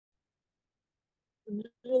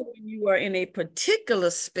know when you are in a particular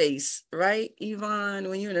space, right, Yvonne,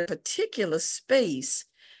 when you're in a particular space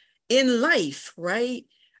in life, right,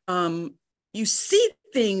 you see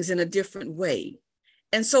things in a different way.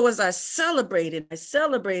 And so as I celebrate,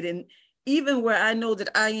 and even where I know that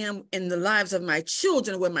I am in the lives of my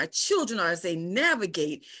children, where my children are as they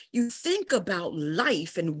navigate, you think about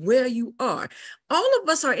life and where you are. All of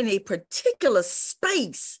us are in a particular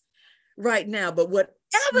space right now, but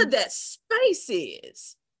whatever that space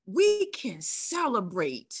is, we can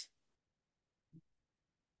celebrate,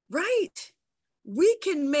 right? We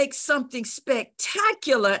can make something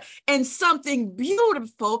spectacular and something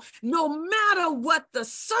beautiful, no matter what the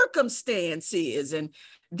circumstance is. And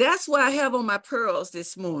that's what I have on my pearls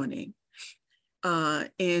this morning. I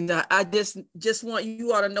just want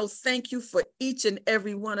you all to know, thank you for each and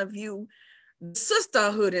every one of you.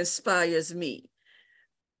 Sisterhood inspires me.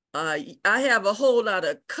 I have a whole lot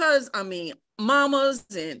of mamas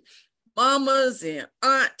and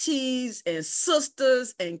aunties and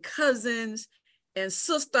sisters and cousins and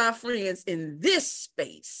sister friends in this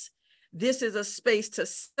space. This is a space to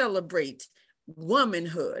celebrate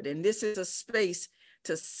womanhood, and this is a space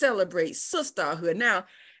to celebrate sisterhood. Now,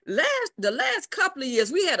 the last couple of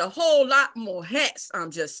years, we had a whole lot more hats,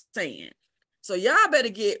 I'm just saying. So y'all better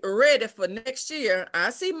get ready for next year. I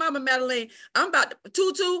see Mama Madeline. I'm about to,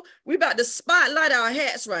 Tutu, we about to spotlight our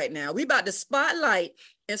hats right now. We about to spotlight.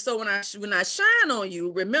 And so when I shine on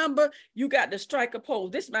you, remember, you got to strike a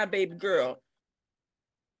pose. This is my baby girl.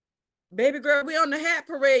 Baby girl, we on the hat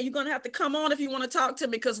parade. You're going to have to come on if you want to talk to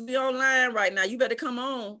me, because we online right now. You better come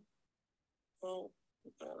on. Oh,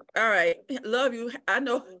 all right. Love you. I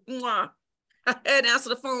know. Mwah. I had to answer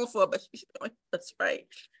the phone for her, but that's right.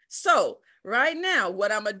 So right now,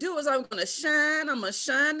 what I'm going to do is I'm going to shine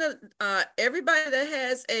everybody that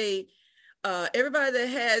has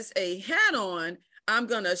a hat on. I'm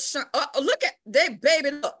going to shine. Oh, look at that,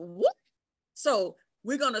 baby. Look. What? So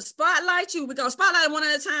we're going to spotlight you. We're going to spotlight one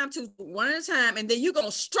at a time, and then you're going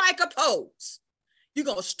to strike a pose. You're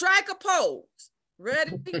going to strike a pose.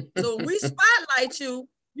 Ready? So when we spotlight you,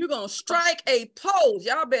 you're going to strike a pose.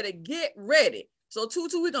 Y'all better get ready. So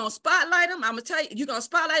Tutu, we're going to spotlight them. I'm going to tell you, you're going to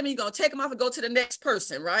spotlight me. You're going to take them off and go to the next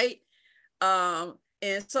person, right? And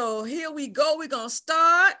so here we go. We're going to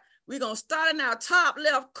start in our top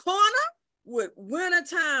left corner with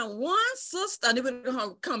Wintertime 1, sister. And then we're going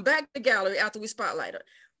to come back to the gallery after we spotlight her.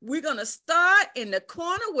 We're going to start in the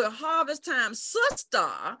corner with Harvest Time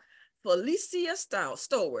SisStar, Felicia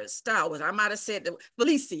Stowers. I might have said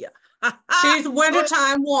Felicia. She's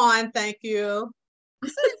Wintertime 1, thank you. I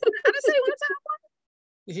didn't say Wintertime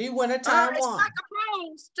 1. She Wintertime 1.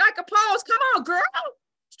 Strike a pose. Come on, girl.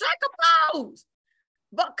 Strike a pose.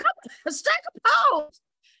 But come on, strike a pose.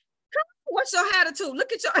 Come on. What's your attitude?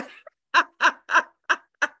 Look at your.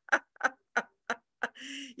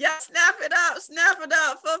 Yeah, snap it up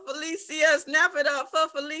for Felicia. Snap it up for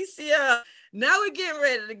Felicia. Now we're getting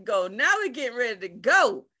ready to go. Now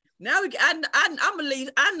I'm believe.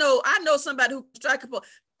 I know somebody who can strike a pose.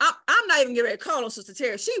 I'm not even getting ready to call on Sister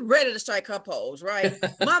Terry. She ready to strike her pose, right?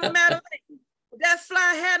 Mama Madeline, with that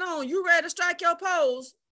fly hat on, you ready to strike your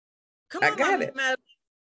pose? Come on, Mama Madeline.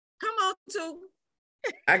 Come on, too.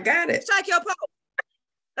 I got it. Strike your pose.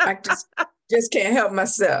 I just can't help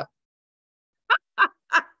myself.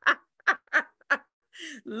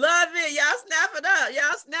 Love it.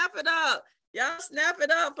 Y'all snap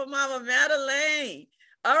it up for Mama Madeline.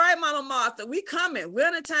 All right, Mama Martha, we coming.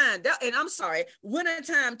 Wintertime. And I'm sorry,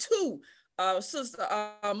 Wintertime 2, Sister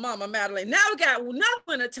Mama Madeline. Now we got another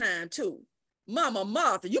Wintertime 2. Mama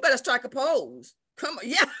Martha, you better strike a pose. Come on.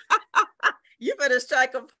 Yeah. You better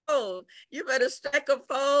strike a pose.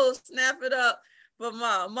 Snap it up for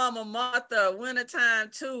Mama Martha.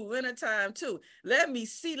 Wintertime 2. Let me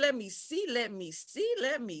see.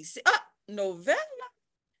 Novella.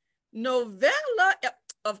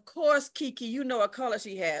 Of course, Kiki, you know what color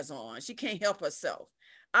she has on. She can't help herself.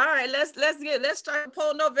 All right, let's strike a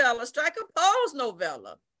pose, Novella. Strike a pose,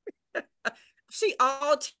 Novella. She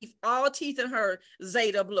all teeth in her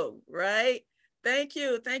Zeta blue, right? Thank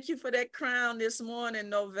you for that crown this morning,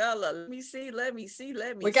 Novella. Let me see. We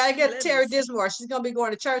gotta get Terry Dismore. She's gonna be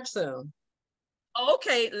going to church soon.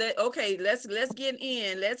 Okay, let's get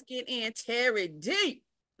in. Terry D.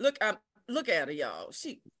 Look at her, y'all.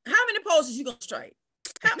 How many poses you gonna strike?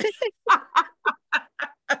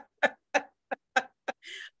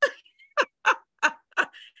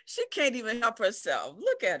 She can't even help herself.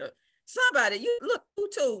 Look at her. Somebody, you look, you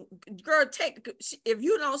too, girl. If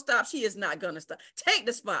you don't stop, she is not gonna stop. Take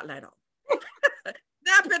the spotlight off.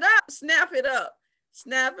 Snap it up.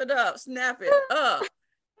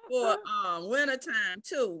 for wintertime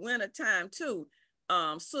too.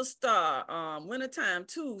 SisStar, wintertime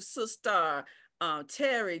too, SisStar,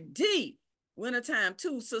 Terry D. Wintertime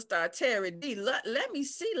too, SisStar Terry D. Let me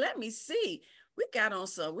see. We got on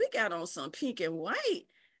some pink and white.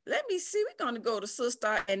 Let me see. We're gonna go to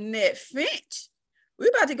SisStar Annette Finch. We're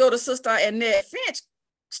about to go to SisStar Annette Finch.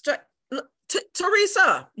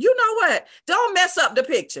 Teresa, you know what? Don't mess up the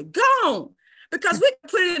picture. Go on. Because we can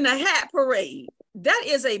put it in a hat parade. That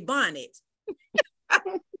is a bonnet.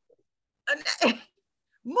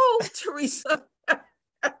 Move, Teresa.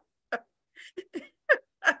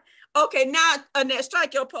 Okay, now, Annette,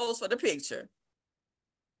 strike your pose for the picture.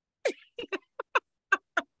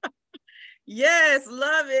 Yes,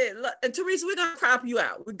 love it. And Teresa, we're going to crop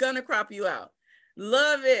you out.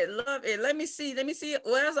 Love it. Let me see.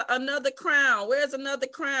 Where's another crown?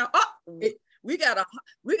 Oh, we got us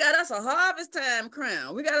a harvest time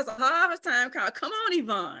crown. Come on,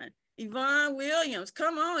 Yvonne. Yvonne Williams.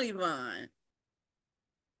 Come on, Yvonne.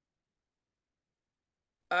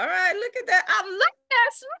 All right, look at that. I love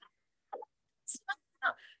that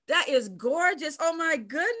smile. That is gorgeous. Oh my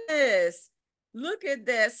goodness. Look at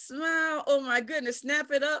that smile. Oh my goodness.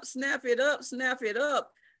 Snap it up.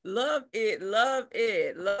 Love it.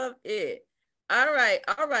 All right.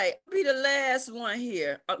 I'll be the last one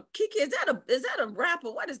here. Kiki, is that a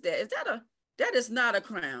wrapper? What is that? That is not a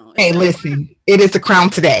crown. Hey, listen, it is a crown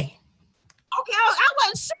today. Okay, I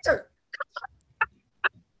wasn't sure.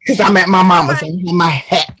 Because I'm at my mama's and my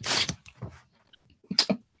hat.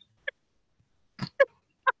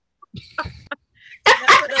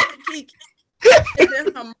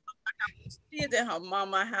 She's at her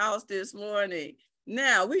mama's house this morning.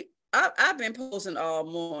 Now I've been posing all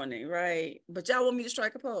morning, right? But y'all want me to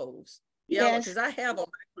strike a pose? Yeah, because I have on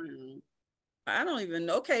my crown. I don't even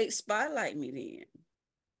know. Okay, spotlight me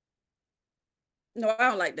then. No, I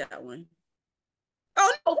don't like that one.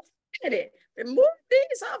 Oh no, look at it. Move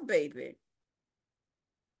these up, baby.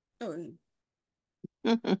 Oh.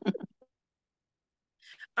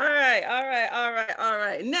 All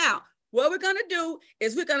right. Now, what we're gonna do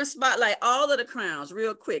is we're gonna spotlight all of the crowns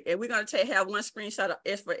real quick, and we're gonna have one screenshot of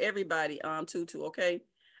it for everybody. Tutu, okay?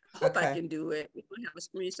 I hope I can do it. We're gonna have a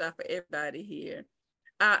screenshot for everybody here.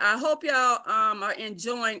 I hope y'all are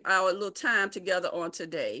enjoying our little time together on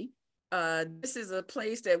today. This is a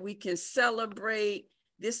place that we can celebrate.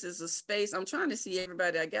 This is a space. I'm trying to see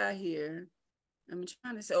everybody I got here. I'm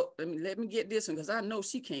trying to say, let me get this one because I know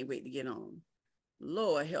she can't wait to get on.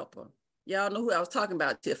 Lord help her. Y'all know who I was talking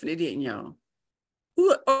about, Tiffany, didn't y'all?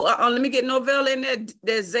 Let me get Novella in there.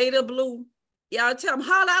 There's Zeta Blue. Y'all tell them,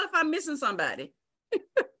 holler out if I'm missing somebody.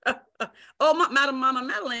 Madam Mama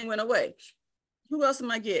Madeline went away. Who else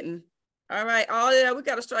am I getting? All right. We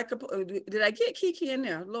got to strike up. Did I get Kiki in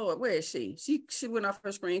there? Lord, where is she? She went off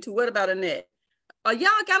her screen too. What about Annette?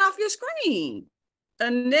 Y'all got off your screen.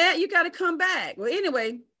 Annette, you got to come back. Well,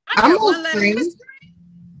 anyway, I'm on screen.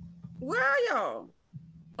 Where are y'all?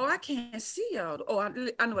 Oh, I can't see y'all. Oh, I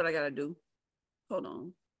know what I got to do. Hold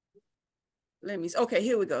on. Let me see. Okay,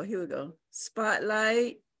 here we go.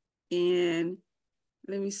 Spotlight. And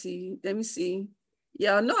let me see.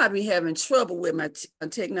 Y'all know I be having trouble with my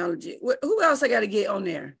technology. Who else I got to get on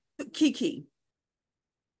there? Kiki.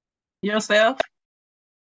 Yourself.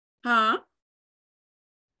 Huh?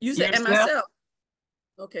 You said and myself.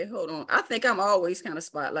 Okay, hold on. I think I'm always kind of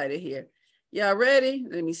spotlighted here. Y'all ready?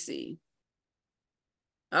 Let me see.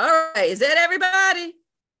 All right. Is that everybody?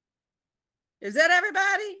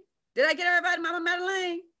 Did I get everybody, Mama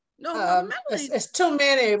Madeline? No, Mama Madeline. It's too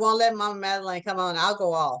many. It won't let Mama Madeline come on. I'll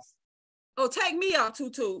go off. Oh, take me off,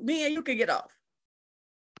 Tutu. Me and you can get off.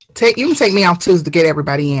 You can take me off too to get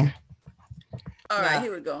everybody in. All right,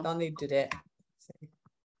 here we go. Don't need to do that.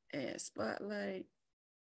 And spotlight.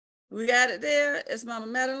 We got it there. It's Mama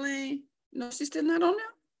Madeline. No, she's still not on there.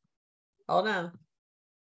 Hold on.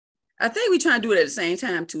 I think we're trying to do it at the same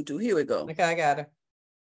time, Tutu. Here we go. Okay, I got her.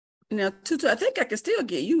 Now, Tutu, I think I can still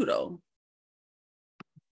get you though.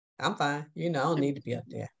 I'm fine. I don't need to be up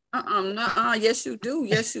there. Yes, you do.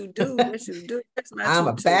 Yes, you do. That's my I'm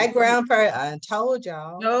a background person. I told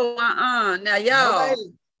y'all. No, Now, y'all,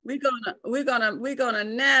 we're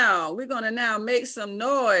gonna now make some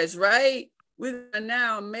noise, right? We're gonna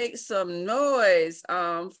now make some noise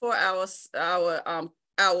for our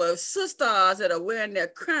SisStars that are wearing their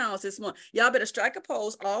crowns this morning. Y'all better strike a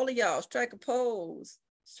pose. All of y'all, strike a pose.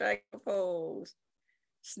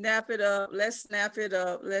 Snap it up. Let's snap it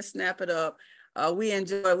up. We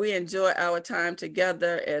enjoy our time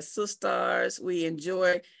together as SisStars. We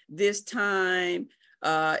enjoy this time.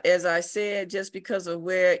 As I said, just because of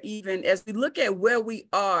where, even as we look at where we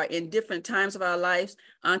are in different times of our lives,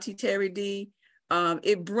 Auntie Terry D,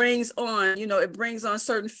 it brings on, it brings on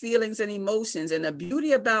certain feelings and emotions. And the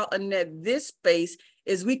beauty about, Annette, this space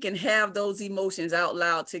is we can have those emotions out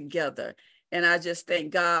loud together. And I just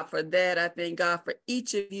thank God for that. I thank God for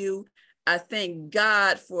each of you. I thank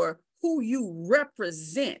God for who you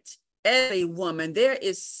represent as a woman. There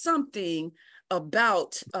is something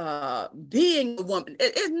about being a woman.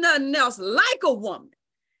 It's nothing else like a woman.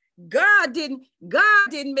 God didn't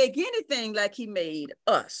make anything like he made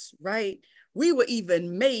us, right? We were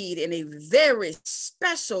even made in a very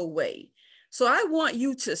special way. So I want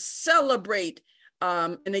you to celebrate.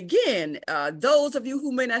 And again, those of you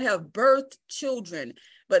who may not have birthed children,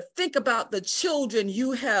 but think about the children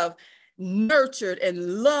you have nurtured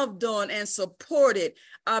and loved on and supported.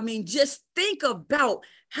 I mean, just think about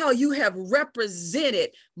how you have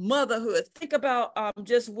represented motherhood. Think about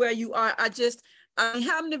just where you are. I mean,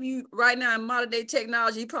 how many of you right now in modern day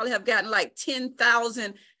technology, you probably have gotten like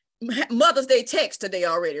 10,000 Mother's Day texts today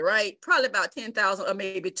already, right? Probably about 10,000 or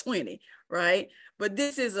maybe 20, right? But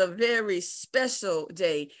this is a very special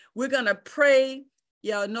day. We're gonna pray.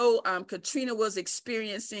 Y'all know Katrina was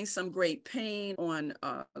experiencing some great pain on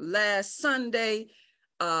last Sunday.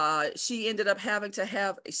 She ended up having to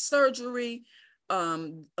have a surgery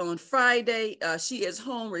on Friday. She is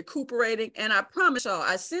home recuperating. And I promise y'all,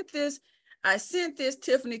 I sent this,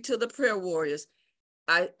 Tiffany, to the prayer warriors.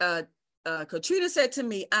 Katrina said to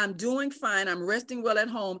me, I'm doing fine. I'm resting well at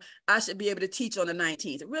home. I should be able to teach on the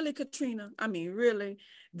 19th. Really, Katrina? I mean, really?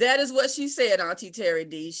 That is what she said, Auntie Terry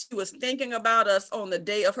D. She was thinking about us on the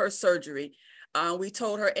day of her surgery. We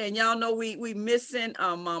told her, and y'all know we missing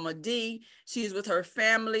Mama D. She's with her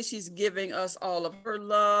family. She's giving us all of her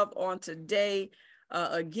love on today.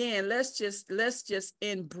 Again, let's just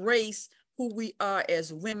embrace who we are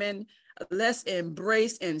as women. Let's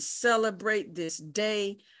embrace and celebrate this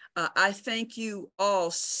day. I thank you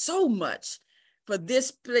all so much for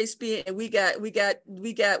this place being, and we got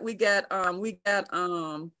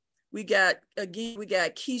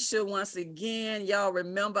Keisha once again. Y'all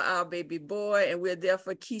remember our baby boy, and we're there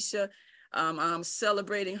for Keisha. I'm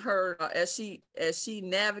celebrating her as she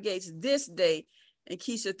navigates this day. And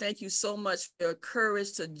Keisha, thank you so much for your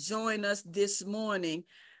courage to join us this morning.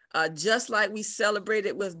 Just like we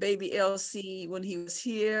celebrated with baby LC when he was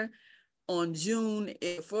here on June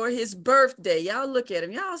for his birthday. Y'all look at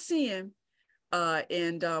him, y'all see him.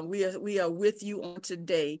 We are with you on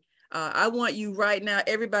today. I want you right now,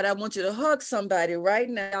 everybody, I want you to hug somebody right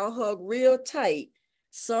now, hug real tight,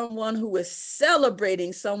 someone who is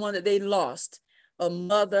celebrating someone that they lost, a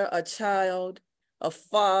mother, a child, a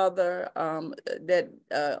father,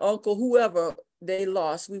 uncle, whoever they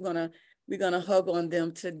lost. We're gonna hug on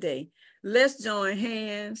them today. Let's join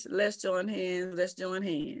hands. Let's join hands. Let's join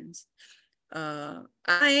hands. I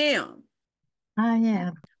am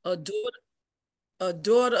a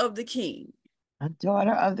daughter of the King. A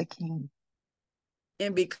daughter of the King.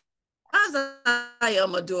 And because I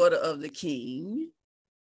am a daughter of the King,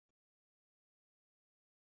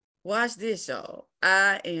 watch this, y'all.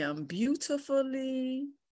 I am beautifully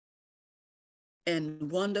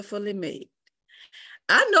and wonderfully made.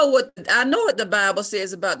 I know what the Bible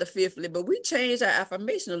says about the fearfully, but we changed our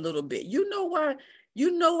affirmation a little bit. You know why?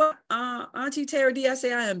 You know what, Auntie Terry D, I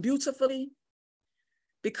say I am beautifully?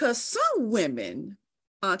 Because some women,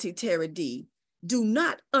 Auntie Terry D, do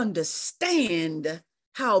not understand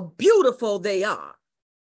how beautiful they are.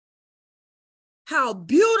 How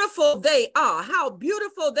beautiful they are,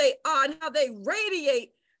 and how they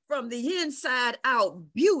radiate from the inside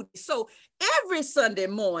out beauty. So every Sunday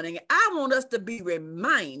morning, I want us to be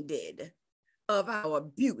reminded of our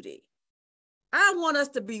beauty. I want us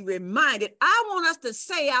to be reminded. I want us to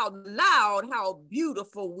say out loud how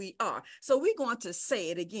beautiful we are. So we're going to say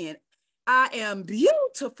it again. I am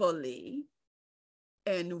beautifully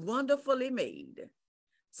and wonderfully made.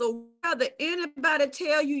 So whether anybody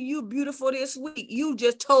tell you you're beautiful this week, you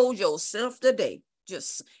just told yourself today.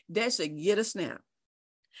 Just that should get us now.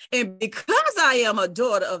 And because I am a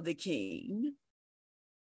daughter of the King,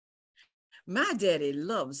 my daddy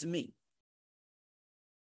loves me.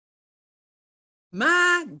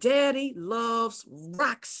 My daddy loves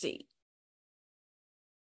Roxy.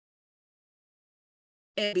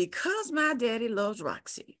 And because my daddy loves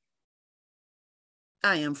Roxy,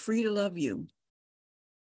 I am free to love you.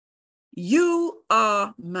 You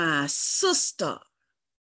are my sister.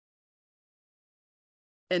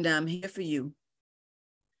 And I'm here for you.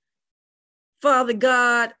 Father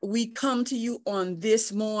God, we come to you on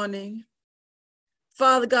this morning,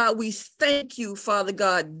 Father God, we thank you, Father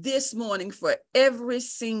God, this morning for every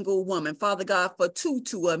single woman. Father God, for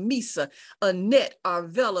Tutu, Amisa, Annette,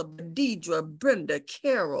 Arvella, Deidre, Brenda,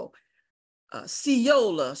 Carol,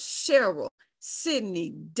 Ciola, Cheryl,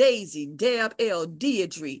 Sydney, Daisy, Deb L,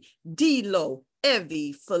 Deirdre, D-Lo,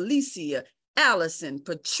 Evie, Felicia, Allison,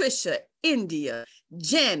 Patricia, India,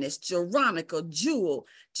 Janice, Jeronica, Jewel,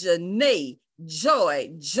 Janae, Joy,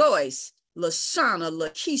 Joyce, Lashana,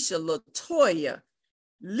 Lakeisha, Latoya,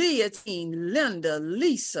 Leontine, Linda,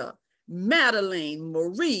 Lisa, Madeline,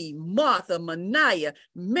 Marie, Martha, Manaya,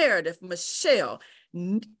 Meredith, Michelle,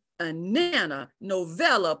 Nana,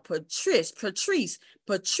 Novella, Patrice,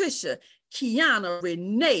 Patricia, Kiana,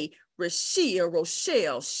 Renee, Rashia,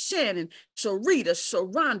 Rochelle, Shannon, Sharita,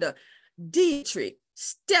 Sharonda, Dietrich,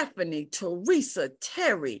 Stephanie, Teresa,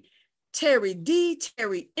 Terry D,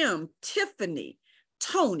 Terry M, Tiffany,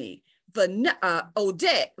 Tony,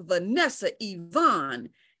 Odette, Vanessa, Yvonne,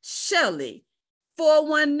 Shelly,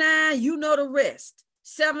 419, you know the rest,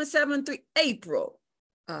 773, April,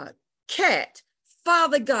 Kat.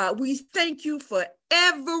 Father God, we thank you for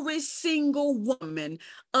every single woman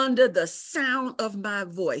under the sound of my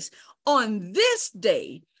voice. On this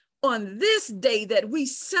day that we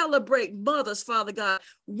celebrate mothers, Father God,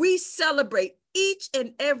 we celebrate each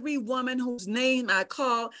and every woman whose name I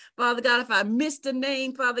call. Father God, if I missed a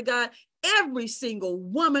name, Father God, every single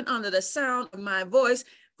woman under the sound of my voice,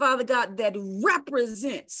 Father God, that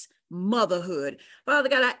represents motherhood. Father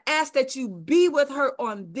God, I ask that you be with her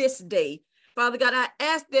on this day. Father God, I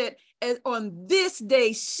ask that as on this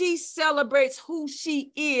day, she celebrates who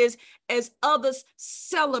she is as others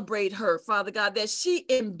celebrate her, Father God, that she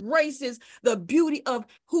embraces the beauty of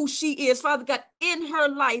who she is, Father God, in her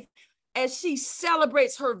life. As she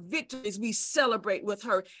celebrates her victories, we celebrate with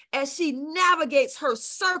her. As she navigates her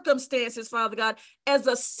circumstances, Father God, as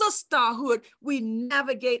a SisStarhood, we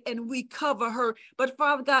navigate and we cover her. But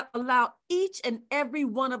Father God, allow each and every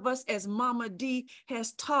one of us, as Mama D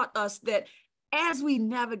has taught us, that as we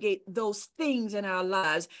navigate those things in our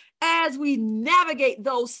lives, as we navigate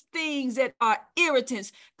those things that are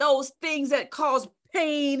irritants, those things that cause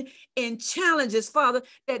pain and challenges, Father,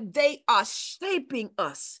 that they are shaping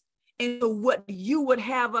us into what you would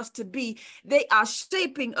have us to be. They are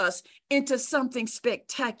shaping us into something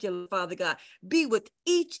spectacular, Father God. Be with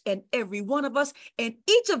each and every one of us, and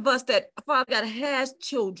each of us that, Father God, has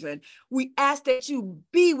children. We ask that you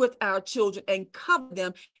be with our children and cover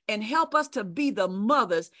them and help us to be the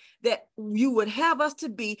mothers that you would have us to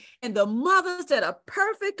be, and the mothers that are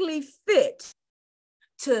perfectly fit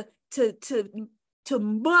to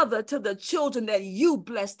mother to the children that you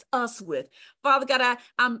blessed us with. Father God,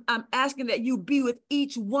 I'm asking that you be with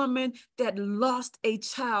each woman that lost a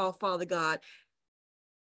child, Father God.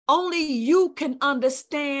 Only you can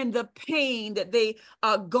understand the pain that they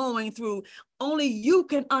are going through. Only you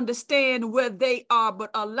can understand where they are,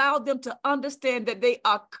 but allow them to understand that they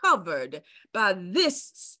are covered by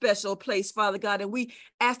this special place, Father God. And we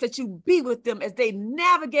ask that you be with them as they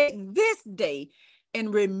navigate this day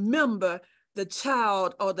and remember the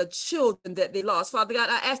child or the children that they lost. Father God,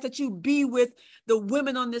 I ask that you be with the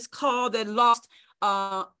women on this call that lost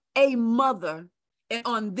a mother. And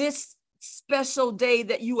on this special day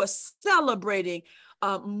that you are celebrating,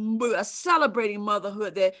 we are celebrating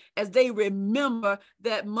motherhood, that as they remember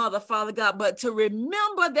that mother, Father God, but to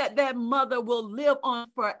remember that that mother will live on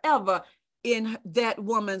forever in that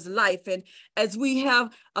woman's life. And as we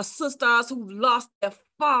have SisStars who lost their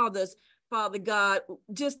fathers, Father God,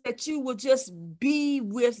 just that you will just be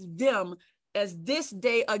with them as this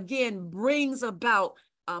day again brings about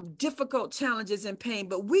difficult challenges and pain,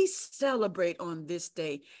 but we celebrate on this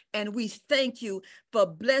day, and we thank you for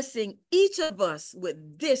blessing each of us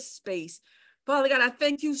with this space. Father God, I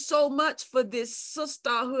thank you so much for this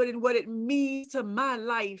SisStarhood and what it means to my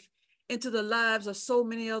life and to the lives of so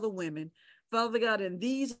many other women. Father God, in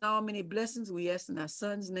these and all many blessings, we ask in our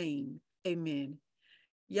son's name, amen.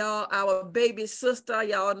 Y'all, our baby sister,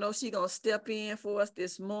 y'all know she's gonna step in for us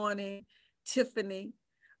this morning, Tiffany.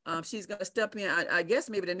 She's gonna step in, I guess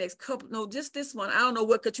maybe the next couple, no, just this one. I don't know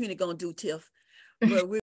what Katrina gonna do, Tiff, but